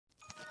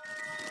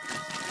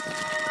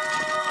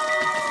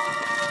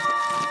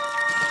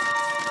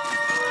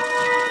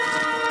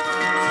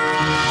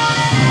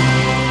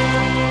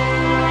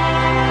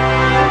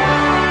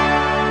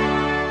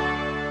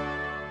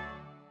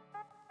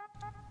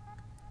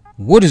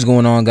What is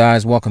going on,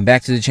 guys? Welcome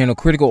back to the channel.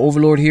 Critical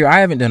Overlord here. I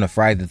haven't done a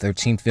Friday the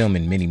 13th film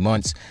in many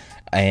months,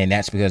 and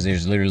that's because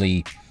there's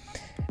literally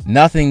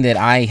nothing that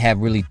I have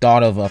really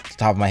thought of off the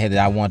top of my head that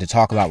I want to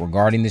talk about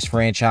regarding this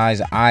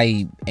franchise.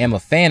 I am a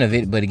fan of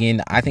it, but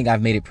again, I think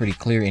I've made it pretty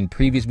clear in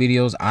previous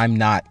videos, I'm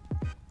not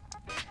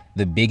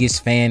the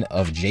biggest fan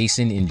of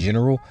Jason in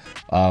general.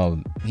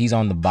 He's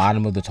on the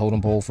bottom of the totem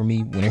pole for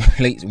me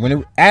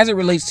as it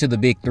relates to the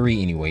big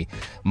three anyway,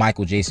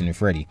 Michael, Jason, and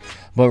Freddy.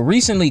 But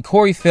recently,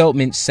 Corey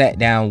Feldman sat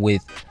down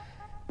with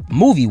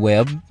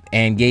MovieWeb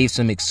and gave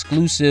some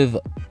exclusive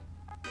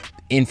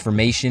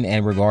information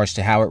in regards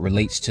to how it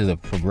relates to the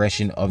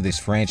progression of this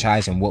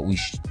franchise and what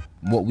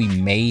we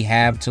may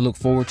have to look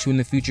forward to in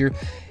the future.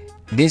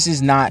 This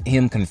is not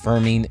him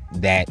confirming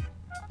that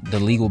the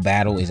legal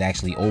battle is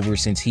actually over,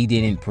 since he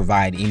didn't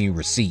provide any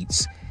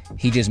receipts.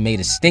 He just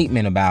made a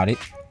statement about it,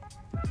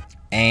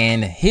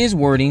 and his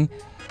wording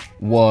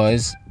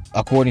was,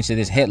 according to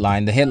this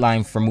headline, the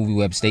headline from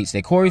MovieWeb states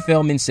that Corey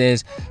Feldman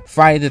says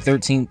Friday the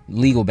 13th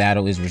legal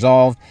battle is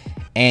resolved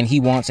and he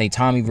wants a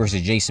Tommy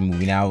versus Jason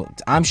movie. Now,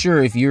 I'm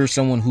sure if you're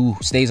someone who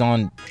stays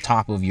on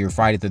top of your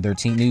Friday the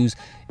 13th news,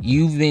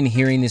 you've been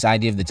hearing this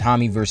idea of the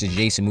Tommy versus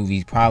Jason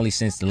movies probably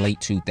since the late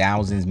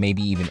 2000s,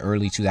 maybe even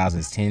early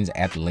 2010s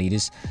at the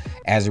latest,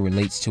 as it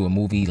relates to a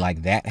movie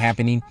like that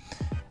happening.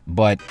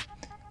 But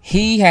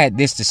he had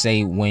this to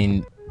say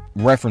when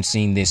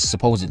referencing this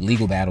supposed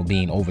legal battle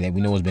being over that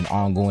we know has been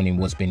ongoing and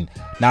what's been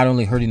not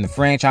only hurting the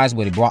franchise,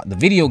 but it brought the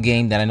video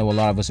game that I know a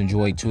lot of us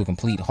enjoyed to a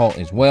complete halt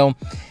as well.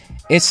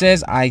 It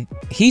says,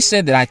 he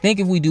said that I think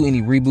if we do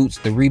any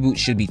reboots, the reboot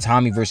should be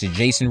Tommy versus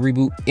Jason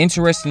reboot.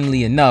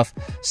 Interestingly enough,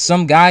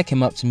 some guy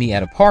came up to me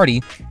at a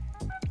party,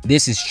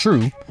 this is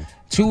true,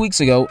 2 weeks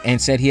ago and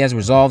said he has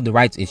resolved the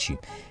rights issue.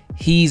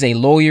 He's a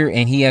lawyer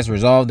and he has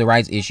resolved the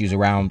rights issues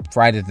around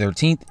Friday the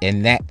 13th,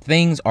 and that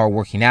things are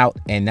working out,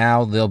 and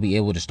now they'll be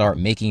able to start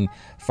making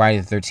Friday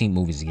the 13th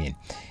movies again.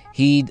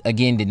 He,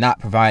 again, did not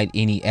provide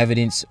any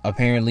evidence,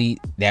 apparently,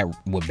 that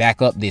would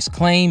back up this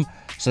claim.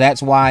 So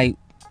that's why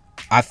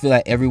I feel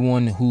like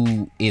everyone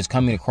who is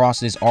coming across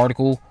this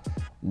article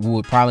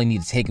would probably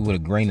need to take it with a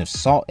grain of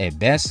salt at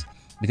best,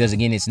 because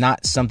again, it's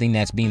not something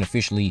that's being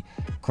officially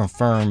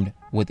confirmed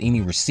with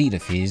any receipt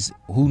of his.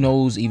 Who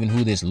knows even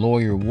who this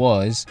lawyer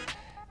was?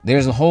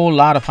 There's a whole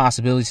lot of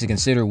possibilities to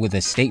consider with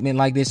a statement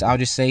like this, I'll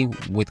just say,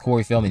 with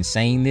Corey Feldman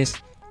saying this.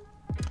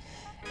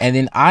 And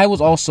then I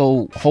was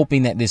also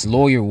hoping that this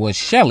lawyer was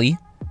Shelly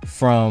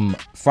from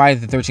Friday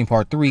the 13th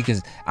Part 3,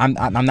 because I'm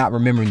not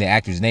remembering the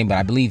actor's name, but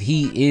I believe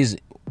he is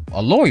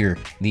a lawyer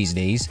these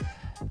days.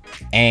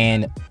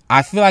 And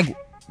I feel like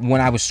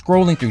when I was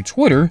scrolling through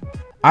Twitter,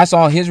 I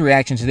saw his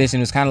reaction to this and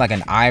it was kind of like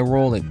an eye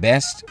roll at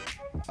best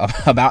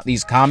about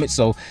these comments.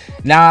 So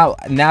now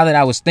that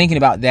I was thinking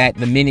about that,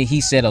 the minute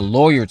he said a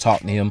lawyer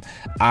talked to him,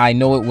 I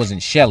know it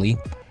wasn't Shelly.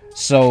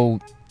 So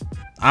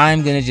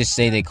I'm gonna just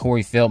say that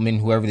Corey Feldman,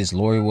 whoever this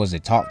lawyer was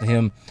that talked to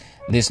him,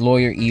 this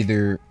lawyer,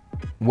 either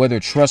whether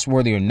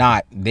trustworthy or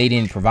not, they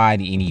didn't provide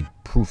any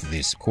proof of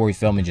this. Corey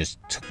Feldman just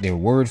took their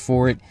word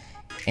for it,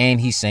 and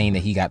he's saying that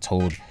he got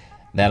told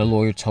that a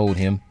lawyer told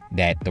him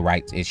that the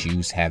rights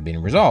issues have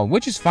been resolved,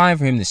 which is fine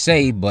for him to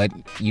say, but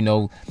you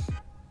know,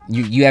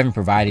 you haven't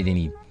provided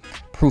any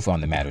proof on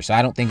the matter. So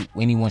I don't think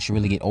anyone should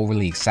really get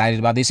overly excited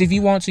about this. If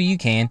you want to, you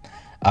can.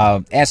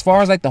 As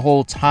far as like the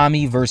whole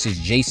Tommy versus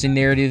Jason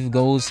narrative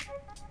goes,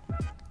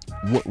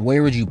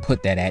 where would you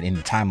put that at in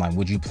the timeline?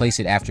 Would you place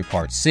it after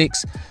Part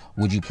 6?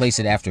 Would you place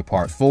it after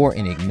Part 4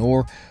 and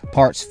ignore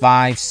Parts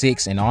 5,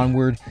 6, and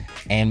onward?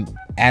 And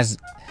as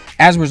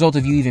a result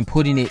of you even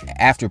putting it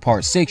after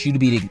Part 6, you'd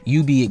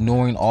be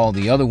ignoring all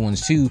the other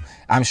ones too.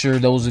 I'm sure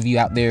those of you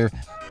out there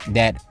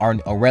that are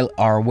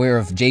aware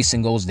of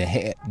Jason Goes to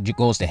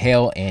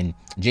Hell and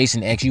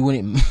Jason X, you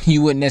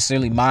wouldn't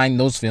necessarily mind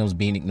those films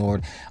being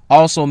ignored.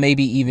 Also,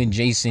 maybe even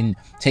Jason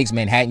Takes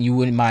Manhattan, you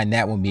wouldn't mind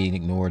that one being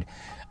ignored.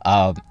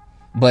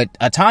 But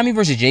a Tommy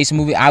versus Jason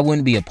movie, I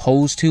wouldn't be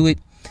opposed to it.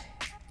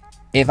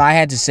 If I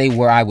had to say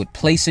where I would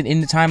place it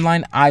in the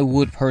timeline, I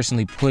would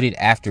personally put it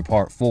after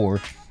Part 4.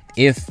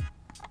 If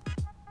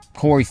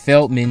Corey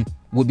Feldman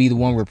would be the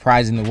one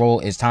reprising the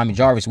role as Tommy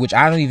Jarvis, which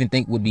I don't even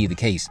think would be the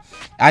case.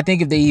 I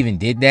think if they even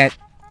did that,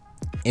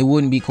 it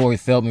wouldn't be Corey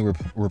Feldman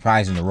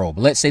reprising the role.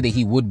 But let's say that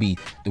he would be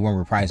the one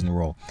reprising the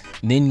role.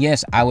 Then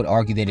yes, I would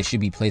argue that it should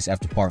be placed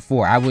after Part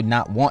 4. I would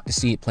not want to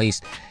see it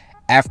placed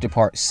after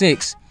Part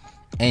 6.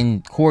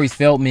 And Corey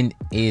Feldman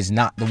is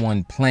not the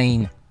one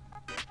playing.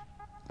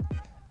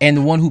 And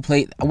the one who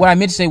played, what I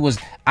meant to say was,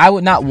 I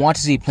would not want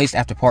to see it placed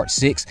after Part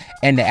 6.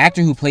 And the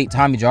actor who played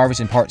Tommy Jarvis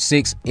in Part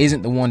 6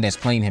 isn't the one that's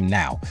playing him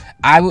now.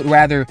 I would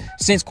rather,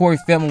 since Corey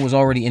Feldman was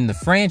already in the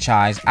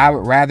franchise, I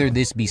would rather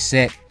this be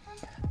set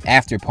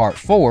after Part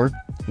 4,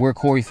 where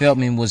Corey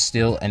Feldman was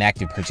still an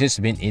active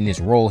participant in this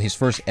role, his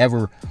first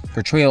ever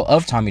portrayal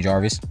of Tommy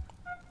Jarvis,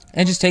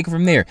 and just take it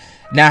from there.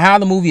 Now, how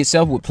the movie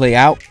itself would play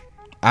out,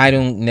 I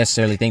don't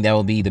necessarily think that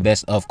will be the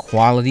best of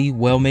quality,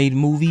 well-made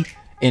movie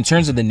in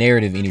terms of the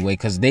narrative anyway,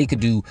 because they could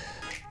do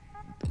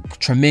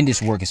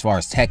tremendous work as far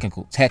as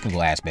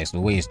technical aspects, the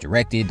way it's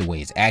directed, the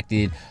way it's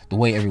acted, the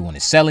way everyone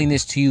is selling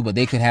this to you, but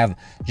they could have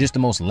just the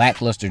most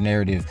lackluster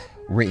narrative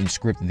written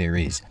script there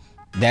is.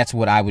 That's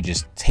what I would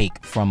just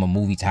take from a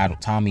movie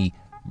titled Tommy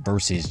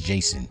versus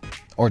Jason,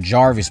 or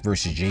Jarvis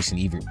versus Jason,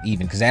 even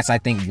because that's, I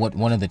think, what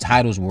one of the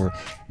titles were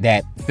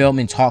that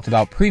Feldman talked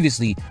about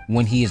previously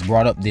when he has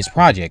brought up this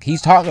project.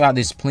 He's talked about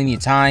this plenty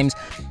of times.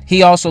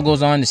 He also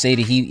goes on to say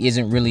that he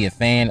isn't really a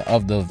fan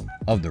of the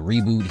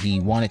reboot. He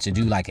wanted to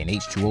do like an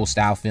H2O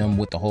style film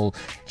with the whole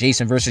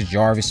Jason versus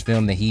Jarvis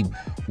film that he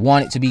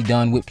wanted to be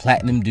done with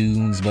Platinum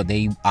Dunes, but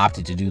they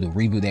opted to do the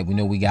reboot that we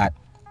know we got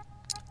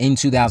in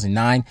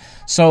 2009.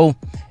 So,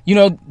 you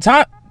know,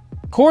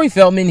 Corey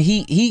Feldman,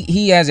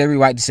 he has every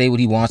right to say what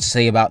he wants to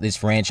say about this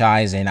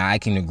franchise, and I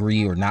can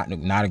agree or not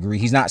agree.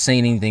 He's not saying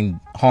anything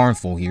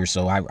harmful here,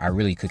 so I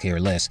really could care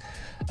less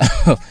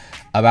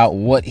about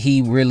what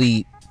he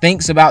really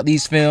thinks about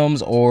these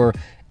films or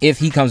if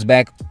he comes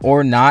back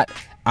or not.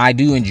 I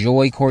do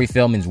enjoy Corey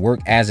Feldman's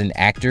work as an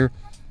actor.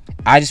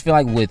 I just feel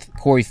like with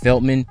Corey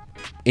Feldman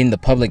in the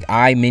public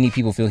eye, many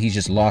people feel he's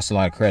just lost a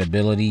lot of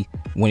credibility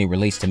when it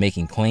relates to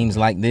making claims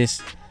like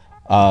this.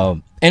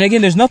 And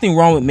again, there's nothing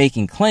wrong with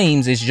making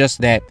claims. It's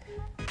just that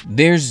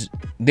there's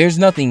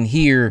nothing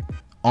here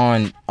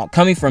on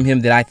coming from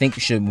him that I think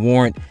should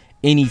warrant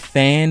any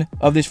fan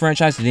of this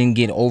franchise to then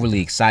get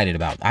overly excited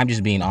about. I'm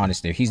just being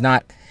honest there. He's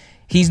not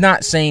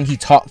saying he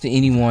talked to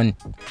anyone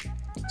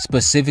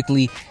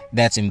specifically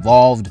that's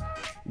involved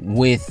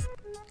with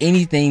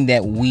anything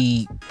that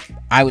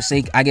I would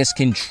say, I guess,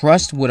 can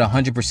trust with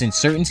 100%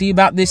 certainty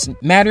about this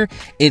matter.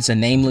 It's a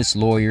nameless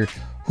lawyer.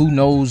 Who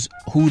knows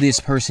who this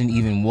person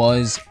even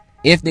was,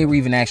 if they were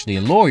even actually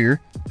a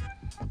lawyer,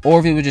 or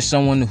if it was just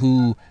someone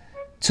who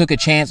took a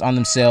chance on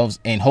themselves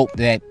and hoped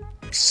that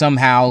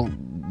somehow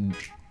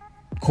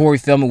Corey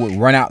Feldman would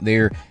run out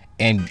there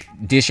and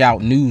dish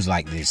out news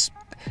like this.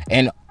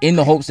 And in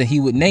the hopes that he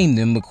would name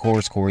them. Of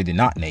course, Corey did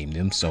not name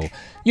them. So,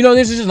 you know,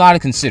 there's just a lot to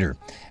consider.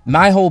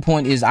 My whole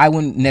point is I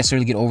wouldn't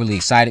necessarily get overly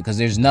excited because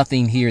there's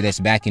nothing here that's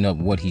backing up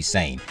what he's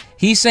saying.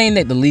 He's saying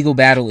that the legal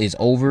battle is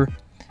over.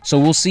 So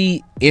we'll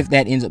see if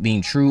that ends up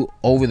being true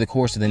over the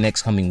course of the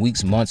next coming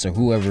weeks, months, or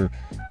whoever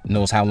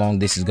knows how long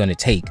this is going to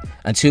take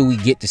until we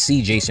get to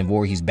see Jason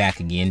Voorhees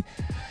back again.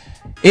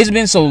 It's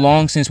been so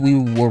long since we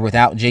were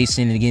without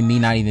Jason, and again, me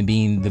not even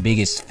being the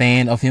biggest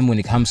fan of him when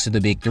it comes to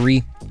the big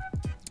three.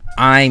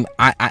 I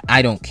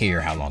don't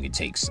care how long it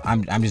takes.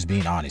 I'm just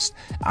being honest.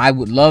 I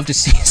would love to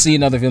see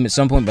another film at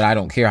some point, but I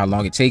don't care how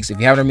long it takes. If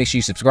you haven't, make sure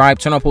you subscribe,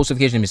 turn on post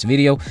notifications, and miss a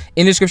video.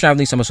 In the description, I've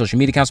linked some of my social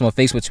media accounts. I'm on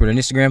Facebook, Twitter, and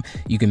Instagram.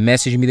 You can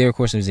message me there, of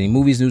course, if there's any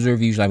movies, news, or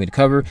reviews you'd like me to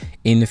cover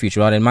in the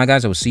future. All that in mind,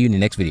 guys, I will see you in the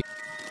next video.